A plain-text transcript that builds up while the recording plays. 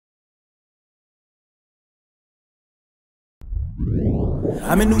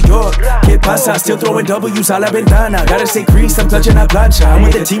I'm in New York, ¿qué pasa? Still throwing W's a la ventana. Gotta stay creased, I'm clutching la plancha. I'm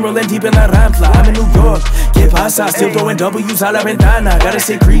with the team rolling deep in la rampla. I'm in New York, ¿qué pasa? Still throwing W's a la ventana. Gotta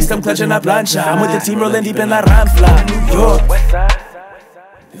stay creased, I'm clutching la plancha. I'm with the team rolling deep in la rampla. New York.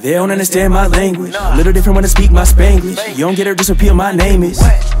 They don't understand my language. A little different when I speak my Spanglish. You don't get it, just repeat my name is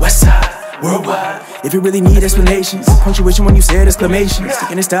Westside, worldwide. If you really need explanations, punctuation when you said exclamations.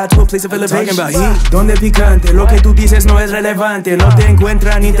 Taking a style to a place of elevation. Talking about heat, donde picante. Lo que tú dices no es relevante. No te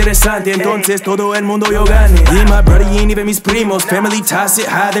encuentran interesante. Entonces todo el mundo yo gane. Y my brother, you ain't even mis primos. Family ties sit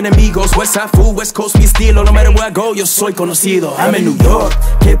high than amigos. Westside food, West Coast mi estilo. No matter where I go, yo soy conocido. I'm in New York,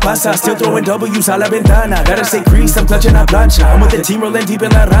 ¿qué pasa? Still throwing W's a la ventana. Gotta stay creased, I'm clutching la plancha. I'm with the team rolling deep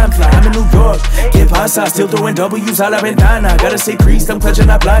in la rampla. I'm in New York, ¿qué pasa? Still throwing W's a la ventana. Gotta stay creased, I'm clutching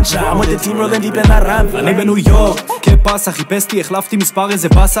la plancha. I'm with the team rolling deep in la rampla. אני בניו יורק, כפסה, חיפשתי, החלפתי מספר איזה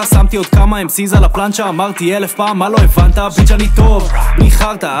בסה. שמתי עוד כמה MC's על הפלנצ'ה, אמרתי 1000 פעם, מה לא הבנת? ביץ' אני טוב, בלי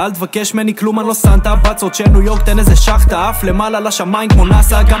חרטה, אל תבקש ממני כלום, אני לא סנטה. בצות של ניו יורק, תן איזה שחטה, אף למעלה לשמיים כמו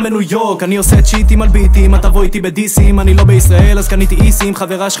נאסה. גם בניו יורק, אני עושה צ'יטים על ביטים, אתה תבוא איתי בדיסים. אני לא בישראל, אז קניתי איסים,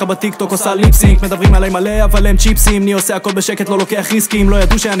 חברה שלך בטיקטוק עושה ליפסינק. מדברים עליי מלא, אבל הם צ'יפסים. אני עושה הכל בשקט, לא לוקח ריסקים. לא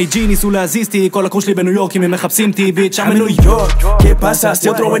ידעו שאני ג'י, ניסו להזיזתי. כל הקרוש שלי בניו יורק, אם הם מחפשים אותי, ביץ' I'm in New York, ¿qué pasa?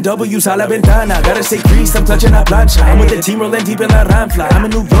 Still throwing W's a la ventana. Gotta stay creased, I'm clutching la plancha. I'm with the team rolling deep in la rampla. I'm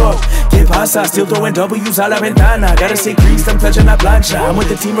in New York, ¿qué pasa? Still throwing W's a la ventana. Gotta stay creased, I'm clutching la plancha. I'm with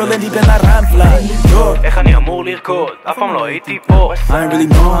the team rolling deep in la rampla. New York. איך אני אמור לרקוד? אף פעם לא הייתי פה. I ain't really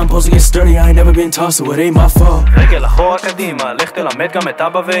know, I'm supposed to get sturdy. I ain't never been tossed, so it ain't my fault. רגל אחורה קדימה, לך תלמד גם את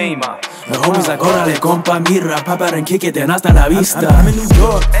אבא ואמא. The homies like, órale, compa, mira, papa, and kick it, then hasta la vista. I'm in New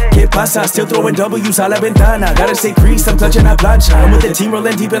York, ¿qué pasa? Still throwing W's a la ventana. Gotta stay creased, I'm clutching la plancha. I'm with the team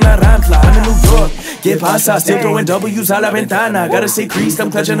rolling deep in la rampla. I'm in New York, ¿qué pasa? Still throwing W's a la ventana. Gotta stay creased, I'm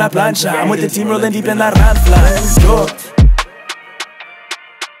clutching la plancha. I'm with the team rolling deep in la rampla. New York.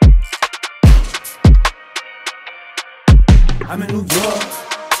 I'm in New York.